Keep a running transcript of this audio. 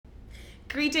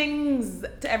Greetings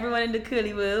to everyone in the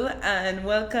curly world and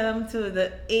welcome to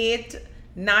the 8th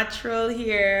Natural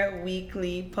Hair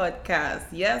Weekly podcast.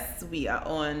 Yes, we are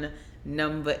on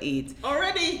number 8.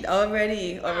 Already.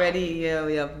 Yeah,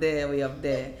 we up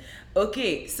there.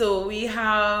 Okay, so we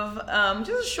have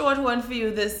just a short one for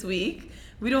you this week.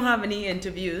 We don't have any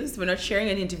interviews. We're not sharing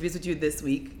any interviews with you this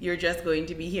week. You're just going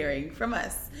to be hearing from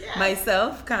us. Yes.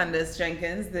 Myself, Candace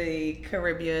Jenkins, the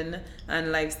Caribbean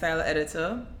and lifestyle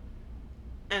editor.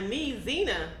 And me,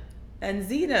 Zena. And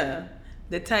Zena,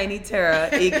 the Tiny Terror,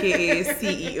 aka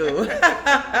CEO.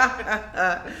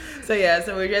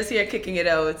 So we're just here kicking it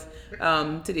out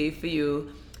today for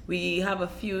you. We have a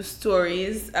few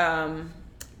stories. The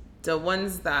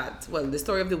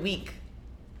story of the week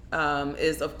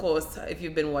is, of course, if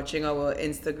you've been watching our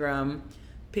Instagram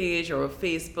page or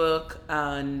Facebook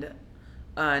and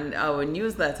our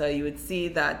newsletter, you would see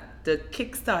that the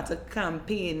Kickstarter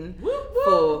campaign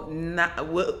for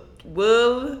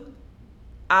World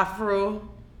Afro.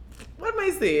 What am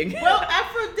I saying? World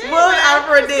Afro Day. World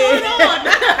Afro Day. What's going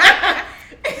on?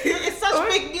 It's such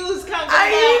big news coming out.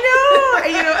 I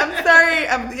know. I'm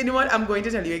sorry. You know what? I'm going to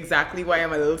tell you exactly why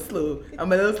I'm a little slow.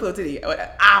 I'm a little slow today.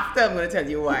 After I'm going to tell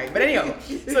you why. But anyhow,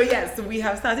 so we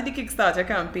have started the Kickstarter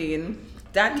campaign.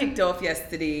 That kicked off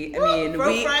yesterday.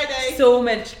 Friday. So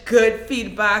much good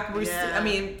feedback. Yeah.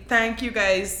 Thank you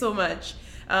guys so much.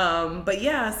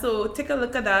 So take a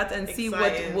look at that and see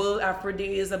what World Afro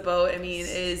Day is about. It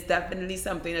is definitely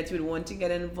something that you'd want to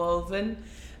get involved in.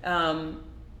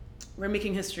 We're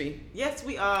making history. Yes,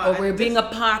 we are. Or we're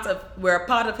a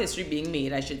part of history being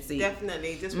made, I should say.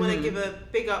 Definitely. Just want to give a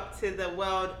big up to the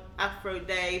World Afro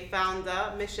Day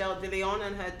founder, Michelle DeLeon,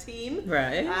 and her team.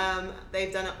 Right.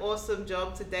 They've done an awesome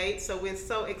job to date, so we're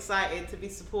so excited to be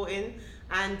supporting.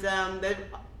 And there's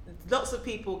lots of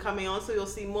people coming on, so you'll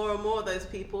see more and more of those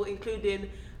people, including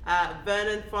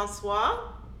Vernon Francois.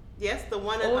 Yes, the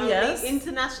one and only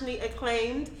internationally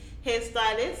acclaimed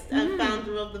hairstylist and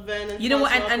founder of the Vernon. You know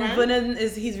what? Francois And brand.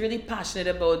 he's really passionate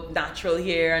about natural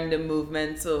hair and the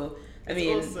movement. So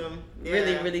awesome. Yeah.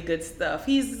 Really, really good stuff.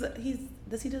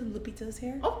 Does he do Lupita's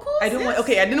hair? Of course. I didn't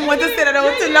want to say that. I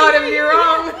was too loud and be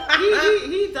wrong.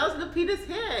 He does Lupita's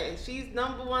hair. She's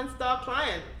 #1 star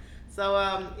client. So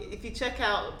if you check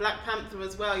out Black Panther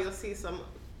as well, you'll see some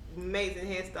amazing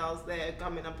hairstyles there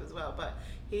coming up as well. But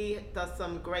he does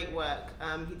some great work.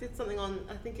 He did something on,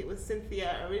 I think it was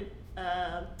Cynthia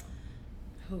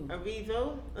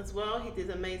Erivo as well. He did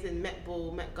amazing Met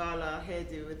Gala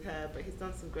hairdo with her, but he's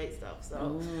done some great stuff.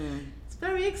 So it's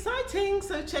very exciting.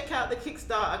 So check out the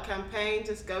Kickstarter campaign.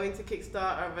 Just go into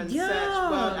Kickstarter and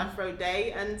search World Afro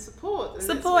Day and support. And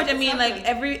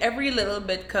Every little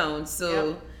bit counts.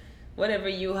 So whatever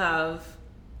you have,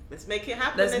 let's make it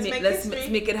happen. Let's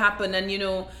make it happen. And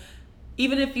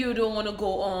even if you don't want to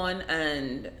go on,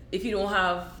 and if you don't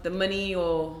have the money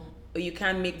or you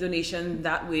can't make donation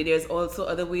that way, there's also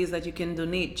other ways that you can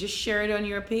donate. Just share it on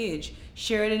your page,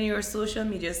 share it in your social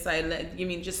media site.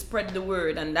 Just spread the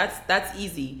word, and that's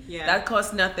easy. Yeah. That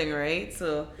costs nothing, right?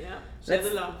 So share the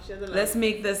love. Let's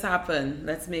make this happen.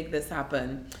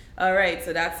 All right,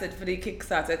 so that's it for the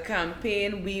Kickstarter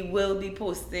campaign. We will be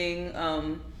posting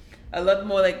a lot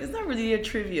more. It's not really a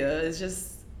trivia. It's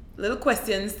just little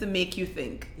questions to make you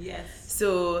think. Yes.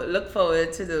 So look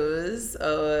forward to those.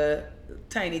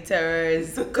 Tiny Terror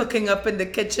is cooking up in the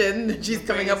kitchen. She's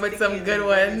coming up with some good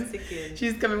ones.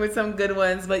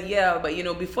 But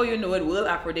before you know it, World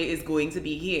Afro Day is going to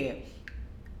be here.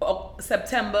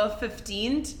 September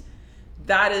 15th.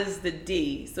 That is the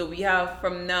day. So we have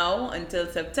from now until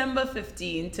September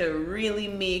 15th to really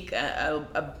make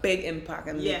a big impact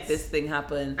and make this thing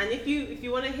happen. And if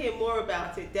you want to hear more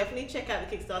about it, definitely check out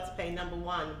the Kickstarter page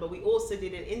 #1. But we also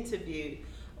did an interview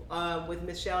with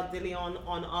Michelle DeLeon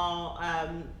on our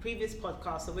previous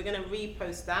podcast. So we're going to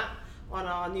repost that on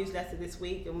our newsletter this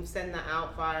week, and we'll send that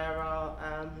out via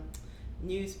our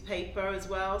newspaper as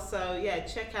well. So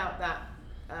check out that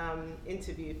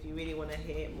interview if you really want to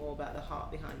hear more about the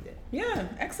heart behind it. Yeah,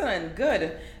 excellent,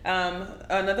 good.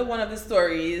 Another one of the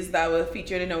stories that were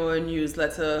featured in our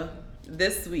newsletter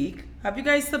this week. Have you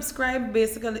guys subscribed?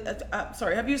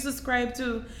 Have you subscribed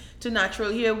to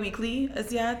Natural Hair Weekly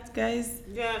as yet, guys?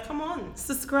 Yeah, come on.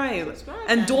 Subscribe.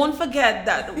 And don't forget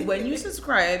that when you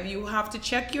subscribe, you have to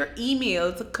check your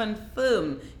email to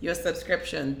confirm your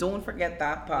subscription. Don't forget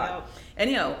that part. Yep.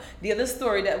 Anyhow, the other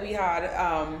story that we had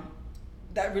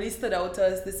that really stood out to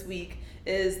us this week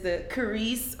is the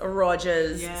Carice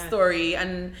Rogers story.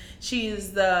 And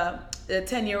she's the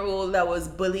 10-year-old that was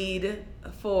bullied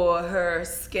for her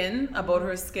skin, about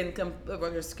her skin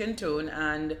tone,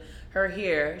 and her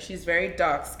hair. She's very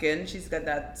dark skinned. She's got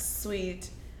that sweet,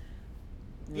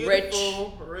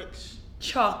 Beautiful, rich, rich,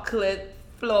 chocolate,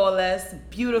 flawless,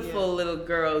 beautiful little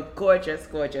girl, gorgeous,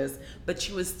 gorgeous. But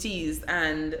she was teased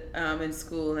and in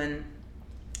school, and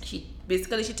she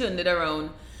turned it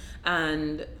around,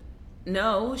 and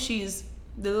now she's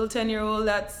the little 10-year-old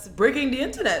that's breaking the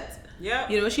internet. Yeah.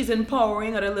 You know, she's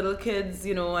empowering other little kids,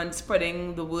 you know, and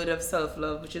spreading the word of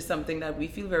self-love, which is something that we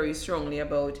feel very strongly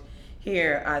about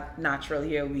here at Natural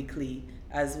Hair Weekly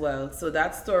as well. So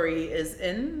that story is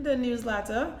in the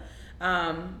newsletter.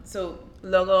 So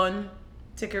log on,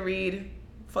 take a read,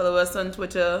 follow us on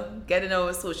Twitter, get in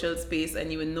our social space,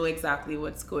 and you will know exactly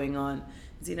what's going on.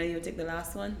 Zena, you take the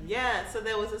last one? Yeah, so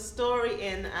there was a story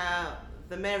in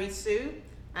the Mary Sue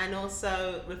and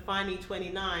also Refinery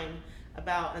 29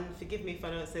 about, and forgive me if I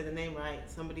don't say the name right,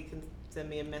 somebody can send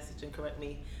me a message and correct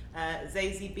me,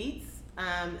 Zazie Beetz,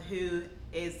 who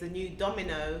is the new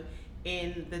Domino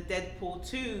in the Deadpool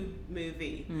 2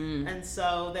 movie. And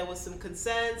so there was some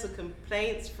concerns or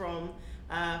complaints from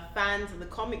fans of the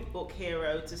comic book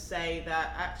hero to say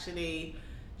that actually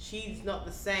she's not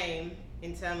the same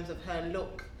in terms of her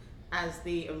look as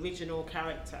the original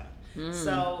character.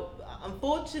 So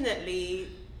unfortunately,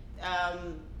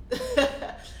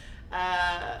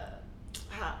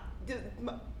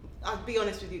 I'll be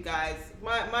honest with you guys.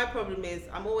 My problem is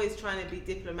I'm always trying to be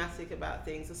diplomatic about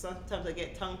things, so sometimes I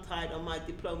get tongue-tied on my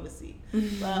diplomacy.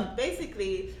 But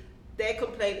basically, their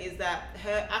complaint is that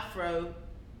her afro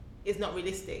is not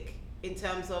realistic in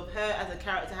terms of her as a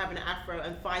character having an afro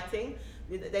and fighting.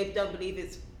 They don't believe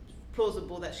it's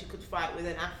plausible that she could fight with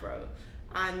an afro.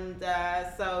 And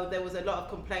so there was a lot of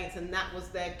complaints, and that was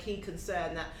their key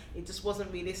concern, that it just wasn't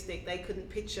realistic. They couldn't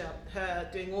picture her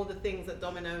doing all the things that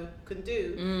Domino can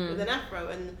do with an afro.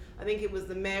 And I think it was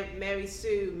the Mary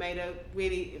Sue made a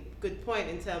really good point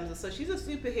in terms of, so she's a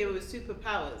superhero with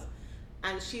superpowers,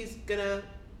 and she's gonna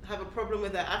have a problem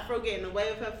with her afro getting in the way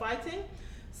of her fighting.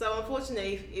 So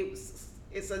unfortunately,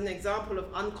 it's an example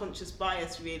of unconscious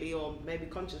bias, really, or maybe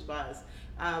conscious bias,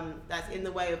 that's in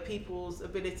the way of people's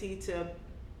ability to,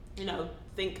 you know,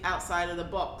 think outside of the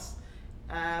box.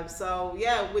 So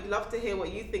yeah, we'd love to hear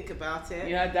what you think about it.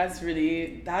 Yeah, that's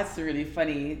really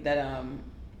funny that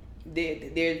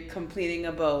they're complaining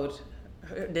about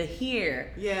the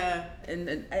hair. Yeah.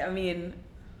 And I mean,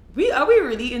 are we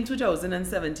really in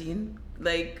 2017?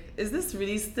 Like, is this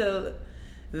really still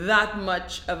that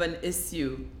much of an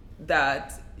issue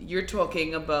that you're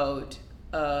talking about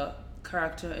a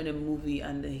character in a movie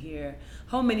and the hair?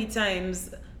 How many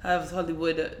times have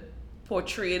Hollywood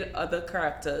portrayed other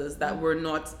characters that were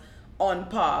not on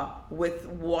par with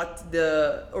what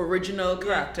the original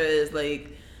character is?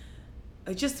 Like,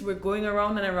 we're going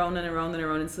around and around and around and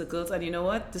around in circles. And you know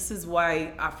what? This is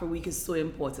why Afro Week is so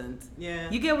important. Yeah.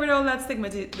 You get rid of all that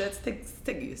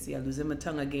you see, I'm losing my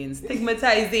tongue again.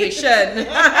 Stigmatization.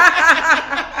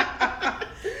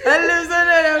 I'm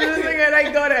losing it.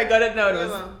 I got it now. It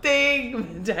was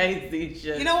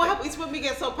stigmatization. You know what happens when we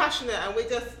get so passionate and we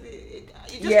just,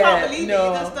 you just can't believe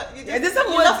it. There's some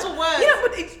you words. lost the words. Yeah,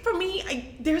 but for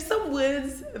me, there's some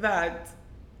words that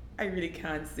I really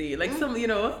can't say. Like some, you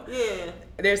know. Yeah.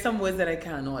 There's some words that I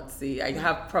cannot say. I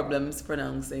have problems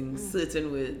pronouncing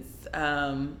certain words.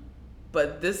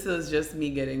 But this is just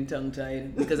me getting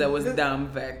tongue-tied because I was damn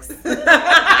vexed.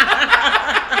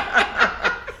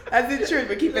 That's the truth.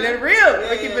 We're keeping it real.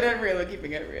 We're keeping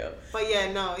it real. But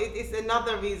yeah, no, it's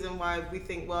another reason why we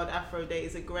think World Afro Day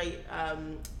is a great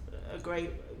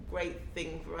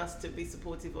thing for us to be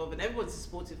supportive of, and everyone's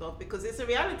supportive of, because it's a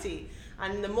reality.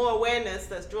 And the more awareness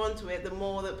that's drawn to it, the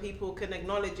more that people can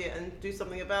acknowledge it and do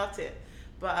something about it.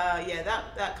 But yeah,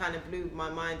 that kind of blew my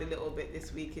mind a little bit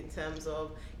this week in terms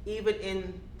of, even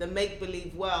in the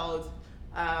make-believe world,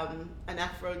 an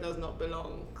afro does not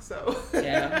belong. So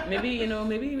yeah, maybe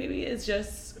it's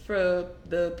just for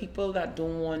the people that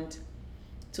don't want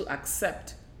to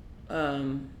accept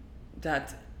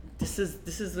that this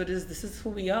is what it is. This is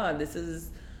who we are. This is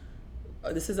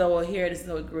our hair. This is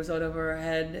how it grows out of our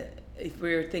head. If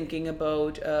we're thinking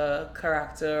about a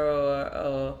character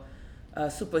or a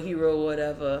superhero or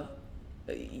whatever,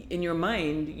 in your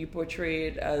mind you portray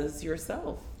it as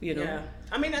yourself. You know. Yeah.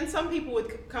 I mean, and some people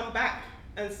would come back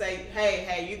and say,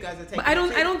 hey, you guys are taking. But I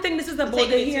don't think this is about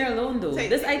the hair alone, though.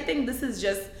 I think this is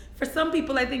just, for some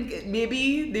people, I think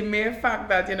maybe the mere fact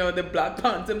that, you know, the Black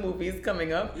Panther movie is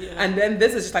coming up, and then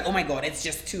this is just like, oh my God, it's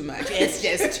just too much. It's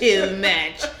just too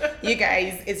much. You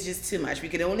guys, it's just too much. We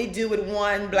can only do with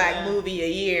one black movie a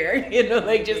year, you know,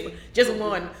 like just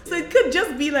one. So it could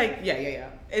just be like, yeah.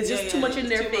 It's just too much in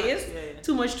their face,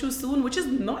 too much too soon, which is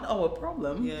not our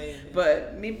problem.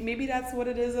 But maybe that's what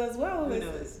it is as well. Who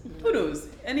knows? Who knows?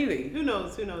 Anyway. Who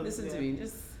knows? Listen to me.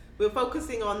 We're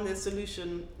focusing on the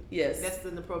solution. Yes. Less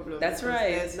than the problem. That's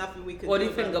right. There's nothing we can or do. Or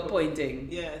the finger pointing.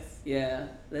 Yes. Yeah.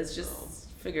 Let's just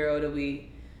figure out a way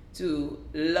to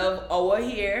love our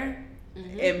hair,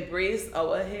 embrace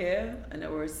our hair and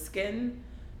our skin.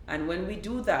 And when we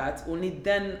do that, only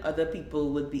then other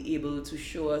people would be able to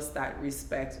show us that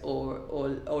respect or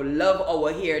love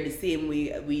our hair the same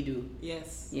way we do.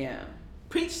 Yes. Yeah.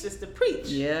 Preach, sister, preach.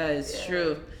 Yeah, it's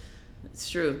true. It's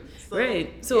true.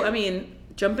 Right. So, I mean,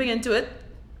 jumping into it,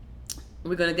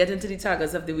 we're going to get into the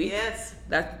taggers of the week. Yes.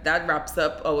 That wraps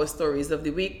up our stories of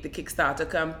the week, the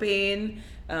Kickstarter campaign,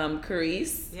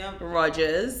 Carice,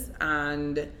 Rogers,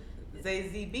 and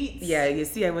Zay Beats. Yeah, you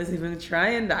see, I wasn't even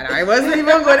trying that. I wasn't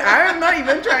even good. I'm not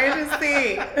even trying to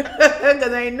sing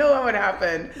because I know what would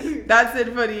happen. That's it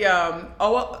for the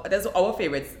that's our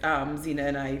favorites, Zena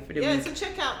and I for the week. So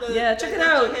check out check it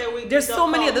out. There's so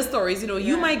many other stories.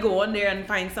 You might go on there and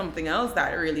find something else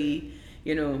that really,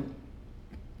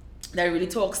 that really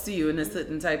talks to you in a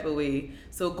certain type of way.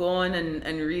 So go on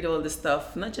and read all the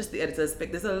stuff, not just the editor's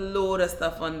pick. There's a load of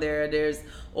stuff on there. There's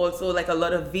also like a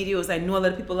lot of videos. I know a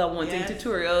lot of people are wanting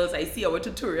tutorials. I see our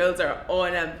tutorials are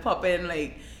on and popping.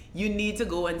 Like, you need to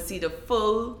go and see the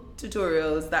full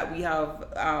tutorials that we have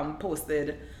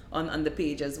posted on the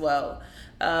page as well.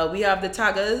 We have the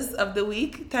taggers of the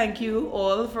week. Thank you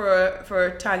all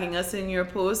for tagging us in your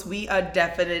posts. We are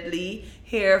definitely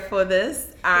here for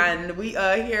this, and we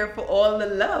are here for all the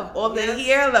love, all the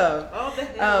hair love. All the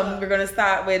hair We're gonna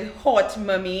start with Hot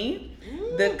Mummy,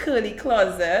 The Curly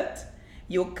Closet,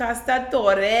 Yocasta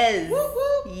Torres,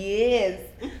 yes,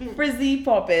 Frizzy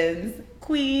Poppins,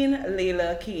 Queen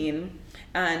Layla Keen,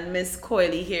 and Miss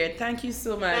Coily here. Thank you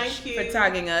so much for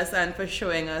tagging us and for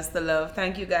showing us the love.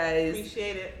 Thank you guys.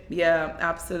 Appreciate it. Yeah,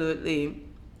 absolutely.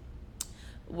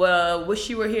 Well, wish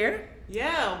you were here.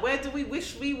 Yeah, where do we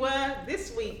wish we were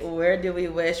this week? Where do we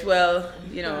wish? Well,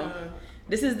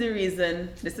 this is the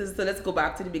reason. So let's go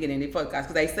back to the beginning of the podcast,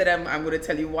 because I said I'm going to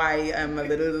tell you why I'm a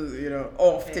little,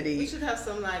 off today. We should have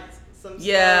some slow,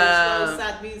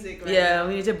 sad music. Right now.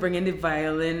 We need to bring in the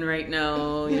violin right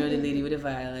now. The lady with the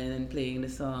violin and playing the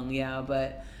song. Yeah,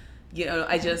 but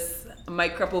my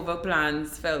crop over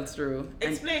plans fell through.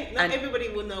 Explain. Not everybody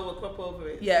will know what crop over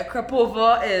is. Yeah, crop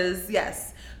over is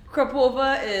Crop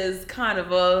over is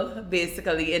carnival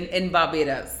basically in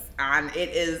Barbados, and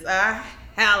it is a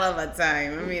hell of a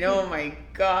time. I mean, oh my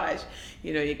gosh,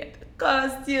 you get the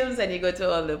costumes and you go to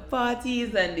all the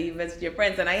parties and the events with your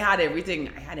friends, and I had everything,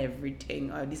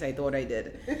 or at least I thought I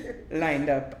did, lined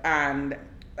up, and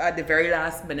at the very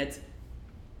last minute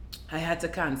I had to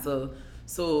cancel.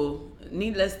 So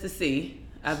needless to say,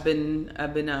 I've been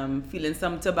feeling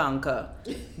some tabanka.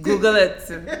 Google it,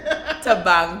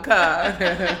 tabanka.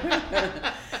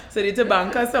 So the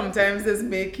tabanka sometimes just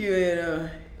make you,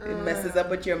 it messes up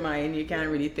with your mind. You can't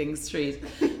really think straight.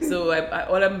 So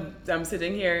I'm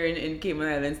sitting here in Cayman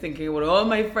Islands thinking about all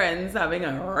my friends having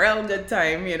a real good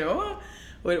time,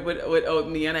 without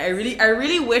me. And I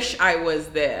really wish I was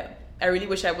there. I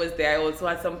also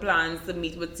had some plans to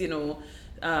meet with,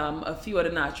 a few other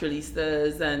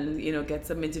naturalistas and get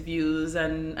some interviews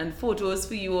and photos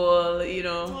for you all.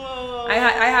 I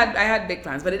had big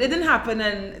plans, but it didn't happen,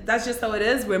 and that's just how it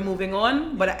is. We're moving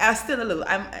on, but I still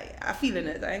I'm feeling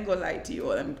it. I ain't gonna lie to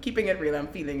you all. I'm keeping it real. I'm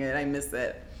feeling it. I miss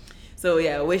it. So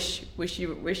yeah, wish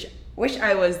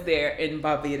I was there in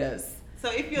Barbados. So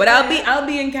if you're but I'll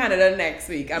be in Canada next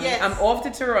week. I'm off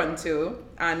to Toronto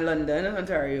and London and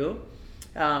Ontario.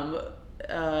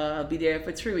 I'll be there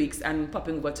for 3 weeks and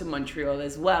popping over to Montreal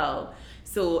as well.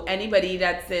 So anybody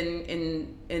that's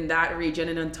in that region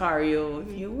in Ontario,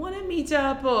 if you want to meet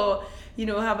up or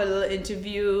have a little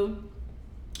interview,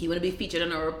 you want to be featured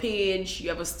on our page, you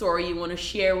have a story you want to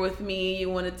share with me, you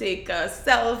want to take a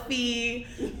selfie,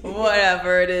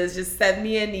 whatever it is, just send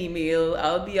me an email.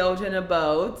 I'll be out and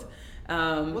about.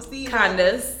 What's the email?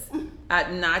 Candace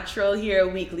at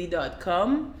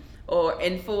naturalhairweekly.com. or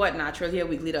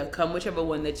info@naturalhairweekly.com, whichever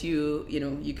one that you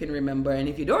can remember. And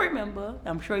if you don't remember,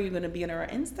 I'm sure you're gonna be on our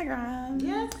Instagram.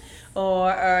 Yes.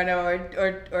 Or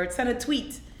send a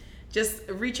tweet. Just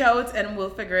reach out and we'll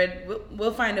figure it.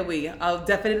 We'll find a way. I'll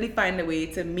definitely find a way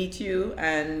to meet you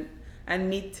and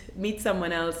meet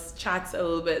someone else. Chat a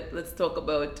little bit. Let's talk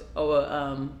about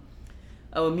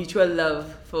our mutual love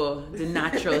for the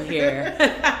natural hair.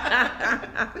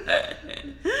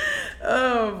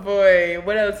 Oh boy,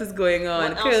 what else is going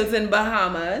on? What else Curls in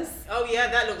Bahamas. Oh yeah,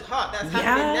 that looks hot. That's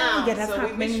happening now. Yeah, that's so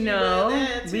happening we wish now. We were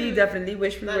there too. We definitely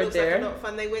wish we That were looks there. like a lot of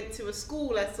fun. They went to a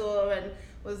school I saw and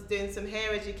was doing some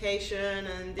hair education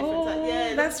and different types. Yeah,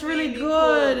 it that's looks really really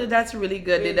good. cool. That's really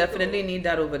good. Really They definitely cool. need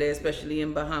that over there, especially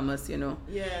in Bahamas, you know.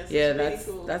 Yes, Yeah, it's really that's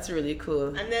cool. that's really cool.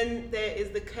 And then there is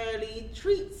the Curly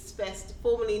Treats Fest,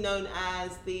 formerly known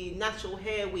as the Natural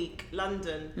Hair Week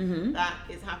London. Mhm. That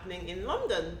is happening in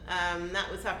London.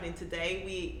 That was happening today.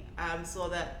 We saw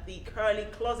that the Curly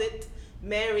Closet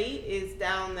Mary is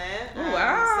down there. Oh,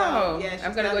 wow. So, yeah, she's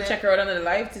I'm gonna down go there. check her out on the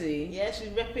live today. Yeah, she's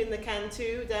repping the can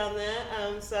too down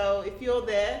there. So if you're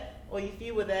there or if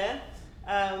you were there,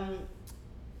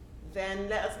 then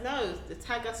let us know.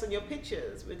 Tag us on your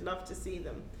pictures. We'd love to see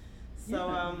them. So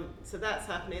Yeah. so that's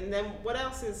happening. Then what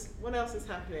else is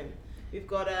happening? We've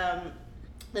got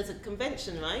there's a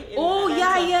convention, right? in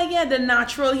Atlanta. Yeah. The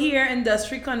Natural Hair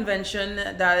Industry Convention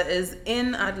that is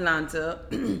in Atlanta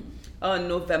on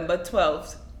November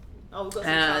 12th. Oh, we've got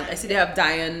some And time. I see they have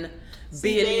Diane C.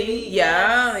 Bailey. Bailey,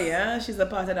 Yeah, yes. yeah, she's a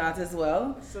part of that as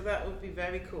well. So that would be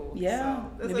very cool. Yeah, So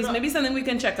there's a maybe, lot- maybe something we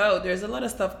can check out. There's a lot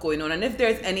of stuff going on, and if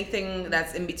there's anything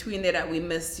that's in between there that we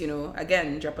missed, you know,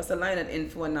 again, drop us a line at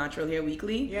info@Natural Hair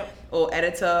Weekly, Yep. or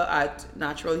editor at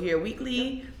Natural Hair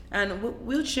Weekly, and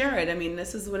we'll share it. I mean,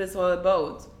 this is what it's all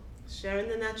about: sharing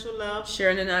the natural love.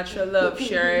 sharing the natural love,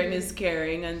 sharing is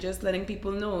caring, and just letting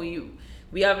people know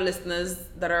we have listeners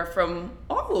that are from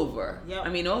all over. Yep. I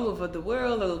mean, all over the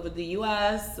world, all over the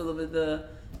US, all over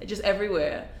just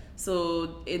everywhere.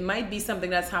 So it might be something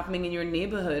that's happening in your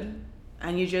neighborhood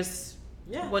and you just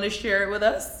Yeah. want to share it with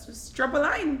us. Just drop a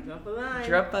line. Drop a line.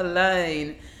 Drop a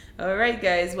line. All right,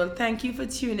 guys. Well, thank you for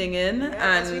tuning in.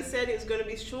 Yeah, as we and said, it's going to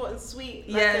be short and sweet,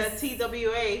 like Yes. a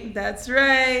TWA. that's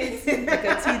right. Like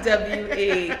a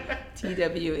TWA.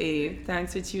 TWA.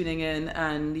 Thanks for tuning in.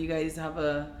 And you guys have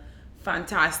a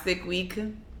fantastic week.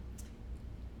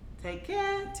 Take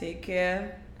care Take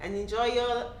care. and enjoy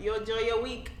your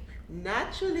week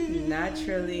naturally.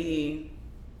 Naturally.